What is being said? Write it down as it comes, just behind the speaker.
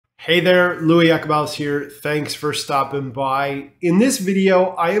Hey there, Louis Ekbaus here. Thanks for stopping by. In this video,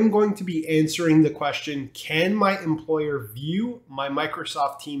 I am going to be answering the question, can my employer view my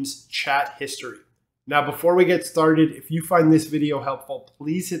Microsoft Teams chat history? Now, before we get started, if you find this video helpful,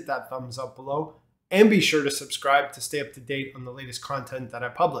 please hit that thumbs up below and be sure to subscribe to stay up to date on the latest content that I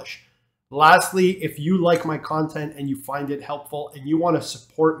publish. Lastly, if you like my content and you find it helpful and you want to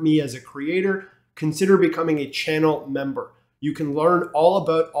support me as a creator, consider becoming a channel member. You can learn all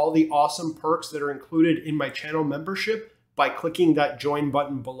about all the awesome perks that are included in my channel membership by clicking that join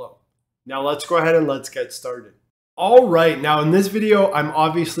button below. Now let's go ahead and let's get started. All right, now in this video, I'm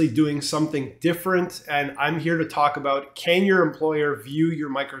obviously doing something different and I'm here to talk about, can your employer view your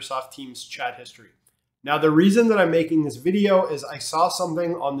Microsoft Teams chat history? Now the reason that I'm making this video is I saw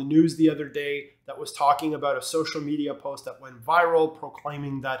something on the news the other day that was talking about a social media post that went viral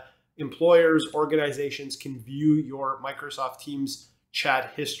proclaiming that employers, organizations can view your Microsoft Teams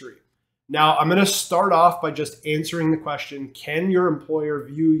chat history. Now, I'm going to start off by just answering the question, can your employer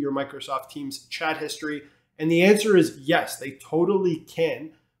view your Microsoft Teams chat history? And the answer is yes, they totally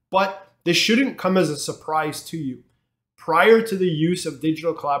can, but this shouldn't come as a surprise to you. Prior to the use of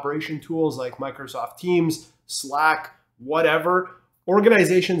digital collaboration tools like Microsoft Teams, Slack, whatever,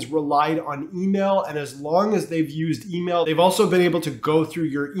 organizations relied on email, and as long as they've used email, they've also been able to go through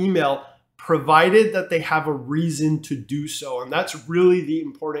your email, provided that they have a reason to do so. And that's really the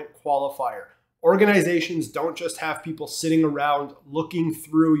important qualifier. Organizations don't just have people sitting around looking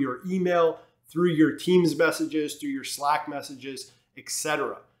through your email, through your Teams messages, through your Slack messages,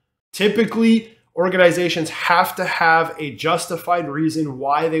 etc. Typically, organizations have to have a justified reason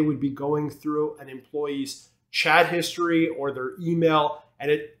why they would be going through an employee's chat history or their email,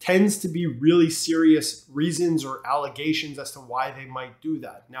 and it tends to be really serious reasons or allegations as to why they might do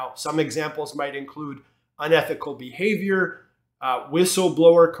that. Now, some examples might include unethical behavior,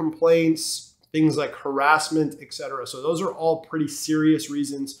 whistleblower complaints, things like harassment, etc. So those are all pretty serious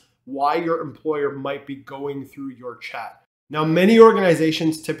reasons why your employer might be going through your chat. Now, many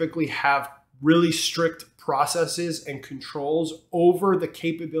organizations typically have really strict processes and controls over the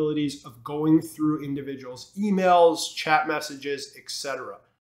capabilities of going through individuals' emails, chat messages, etc.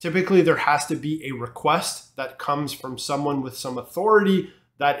 Typically, there has to be a request that comes from someone with some authority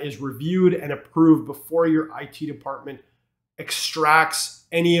that is reviewed and approved before your IT department extracts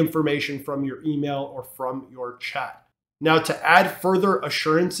any information from your email or from your chat. Now, to add further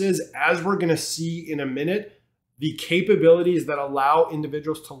assurances, as we're going to see in a minute, the capabilities that allow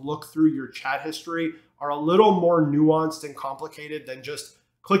individuals to look through your chat history are a little more nuanced and complicated than just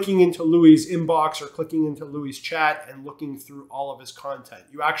clicking into Louis' inbox or clicking into Louis' chat and looking through all of his content.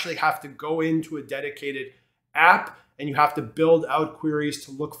 You actually have to go into a dedicated app and you have to build out queries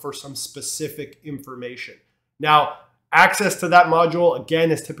to look for some specific information. Now, access to that module,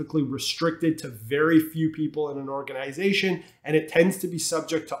 again, is typically restricted to very few people in an organization, and it tends to be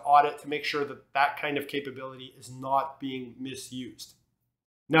subject to audit to make sure that that kind of capability is not being misused.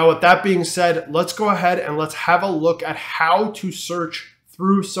 Now, with that being said, let's go ahead and let's have a look at how to search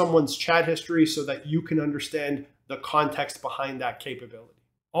through someone's chat history so that you can understand the context behind that capability.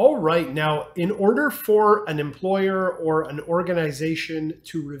 All right, now, in order for an employer or an organization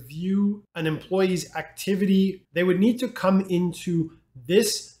to review an employee's activity, they would need to come into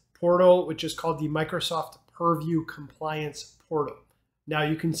this portal, which is called the Microsoft Purview Compliance Portal. Now,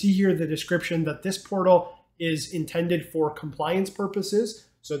 you can see here the description that this portal is intended for compliance purposes.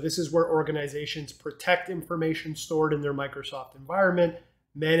 So this is where organizations protect information stored in their Microsoft environment,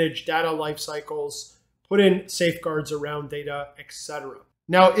 manage data lifecycles, put in safeguards around data, etc.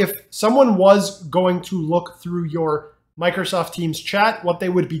 Now, if someone was going to look through your Microsoft Teams chat, what they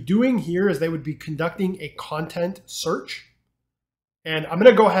would be doing here is they would be conducting a content search. And I'm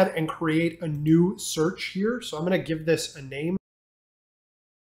going to go ahead and create a new search here. So I'm going to give this a name.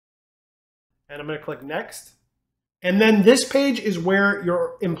 And I'm going to click next. And then this page is where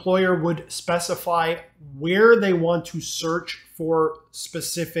your employer would specify where they want to search for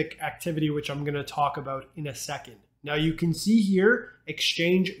specific activity, which I'm going to talk about in a second. Now you can see here,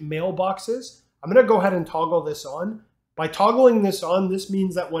 exchange mailboxes. I'm going to go ahead and toggle this on. By toggling this on, this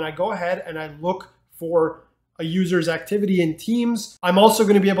means that when I go ahead and I look for a user's activity in Teams, I'm also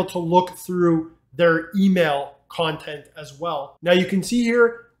going to be able to look through their email content as well. Now you can see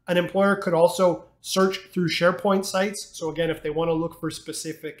here, an employer could also search through SharePoint sites. So again, if they want to look for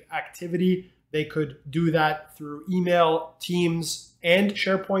specific activity, they could do that through email, Teams, and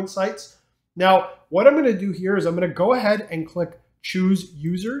SharePoint sites. Now, what I'm going to do here is I'm going to go ahead and click Choose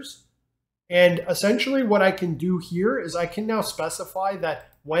Users. And essentially what I can do here is I can now specify that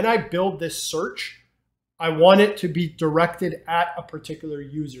when I build this search, I want it to be directed at a particular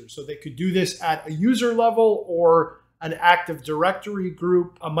user. So they could do this at a user level or an Active Directory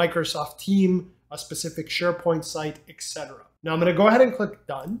group, a Microsoft team, a specific SharePoint site, etc. Now I'm going to go ahead and click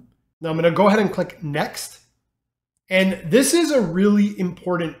Done. Now I'm going to go ahead and click Next. And this is a really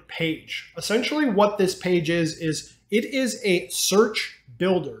important page. Essentially what this page is it is a search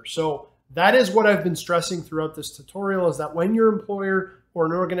builder. So that is what I've been stressing throughout this tutorial, is that when your employer or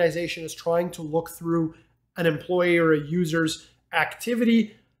an organization is trying to look through an employee or a user's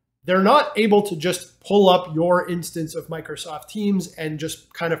activity, they're not able to just pull up your instance of Microsoft Teams and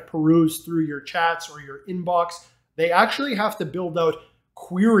just kind of peruse through your chats or your inbox. They actually have to build out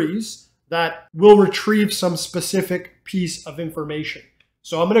queries that will retrieve some specific piece of information.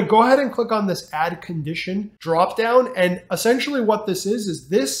 So I'm going to go ahead and click on this Add Condition dropdown. And essentially what this is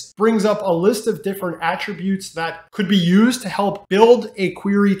this brings up a list of different attributes that could be used to help build a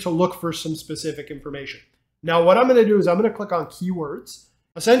query to look for some specific information. Now, what I'm going to do is I'm going to click on Keywords.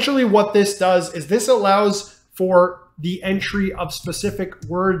 Essentially what this does is this allows for the entry of specific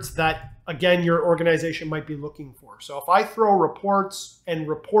words that, again, your organization might be looking for. So if I throw reports and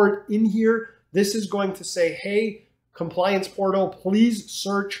report in here, this is going to say, hey, Compliance Portal, please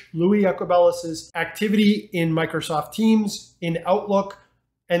search Louis Yacobelis' activity in Microsoft Teams, in Outlook,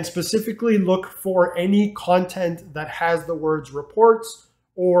 and specifically look for any content that has the words reports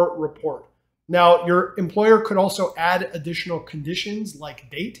or report. Now, your employer could also add additional conditions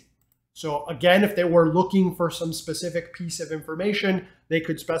like date. So again, if they were looking for some specific piece of information, they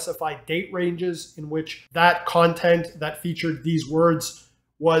could specify date ranges in which that content that featured these words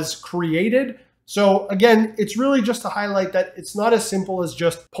was created. So again, it's really just to highlight that it's not as simple as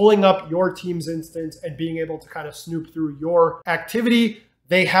just pulling up your Teams instance and being able to kind of snoop through your activity.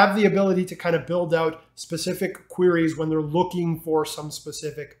 They have the ability to kind of build out specific queries when they're looking for some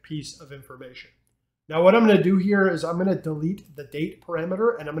specific piece of information. Now, what I'm going to do here is I'm going to delete the date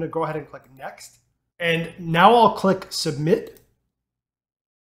parameter and I'm going to go ahead and click Next. And now I'll click Submit.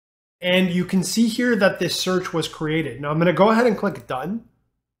 And you can see here that this search was created. Now I'm going to go ahead and click Done.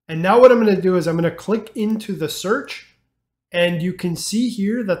 And now what I'm going to do is I'm going to click into the search, and you can see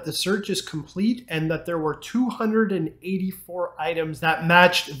here that the search is complete and that there were 284 items that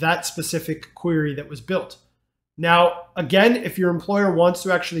matched that specific query that was built. Now, again, if your employer wants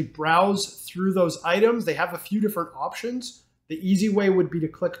to actually browse through those items, they have a few different options. The easy way would be to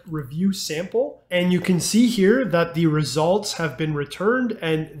click Review Sample, and you can see here that the results have been returned,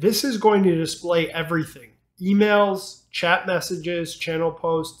 and this is going to display everything. Emails, chat messages, channel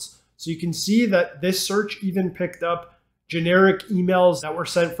posts. So you can see that this search even picked up generic emails that were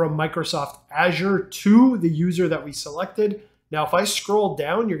sent from Microsoft Azure to the user that we selected. Now, if I scroll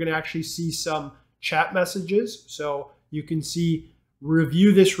down, you're going to actually see some chat messages. So you can see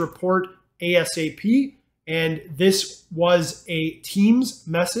review this report ASAP. And this was a Teams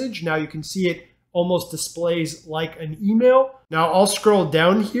message. Now you can see it almost displays like an email. Now I'll scroll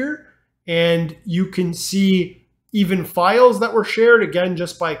down here, and you can see even files that were shared, again,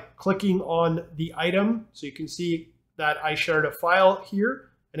 just by clicking on the item. So you can see that I shared a file here.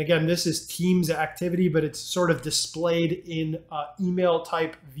 And again, this is Teams activity, but it's sort of displayed in an email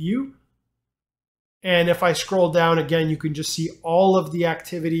type view. And if I scroll down again, you can just see all of the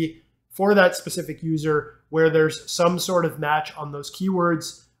activity for that specific user where there's some sort of match on those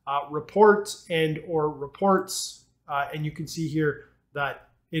keywords, reports and or reports. And you can see here that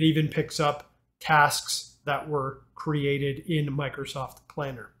it even picks up tasks that were created in Microsoft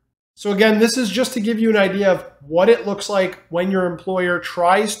Planner. So again, this is just to give you an idea of what it looks like when your employer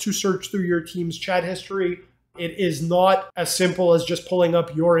tries to search through your Teams chat history. It is not as simple as just pulling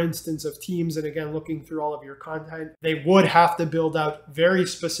up your instance of Teams and again, looking through all of your content. They would have to build out very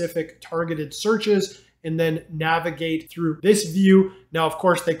specific targeted searches and then navigate through this view. Now, of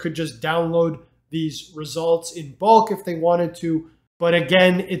course, they could just download these results in bulk if they wanted to. But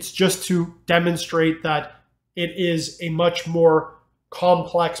again, it's just to demonstrate that it is a much more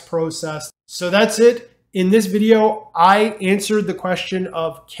complex process. So that's it. In this video, I answered the question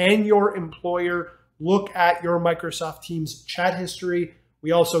of, can your employer look at your Microsoft Teams chat history?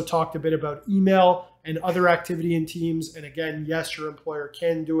 We also talked a bit about email and other activity in Teams. And again, yes, your employer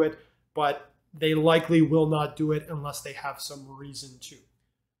can do it, but they likely will not do it unless they have some reason to.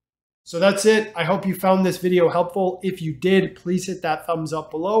 So that's it. I hope you found this video helpful. If you did, please hit that thumbs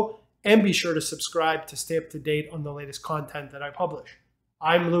up below and be sure to subscribe to stay up to date on the latest content that I publish.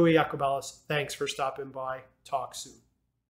 I'm Louis Yacobelis. Thanks for stopping by. Talk soon.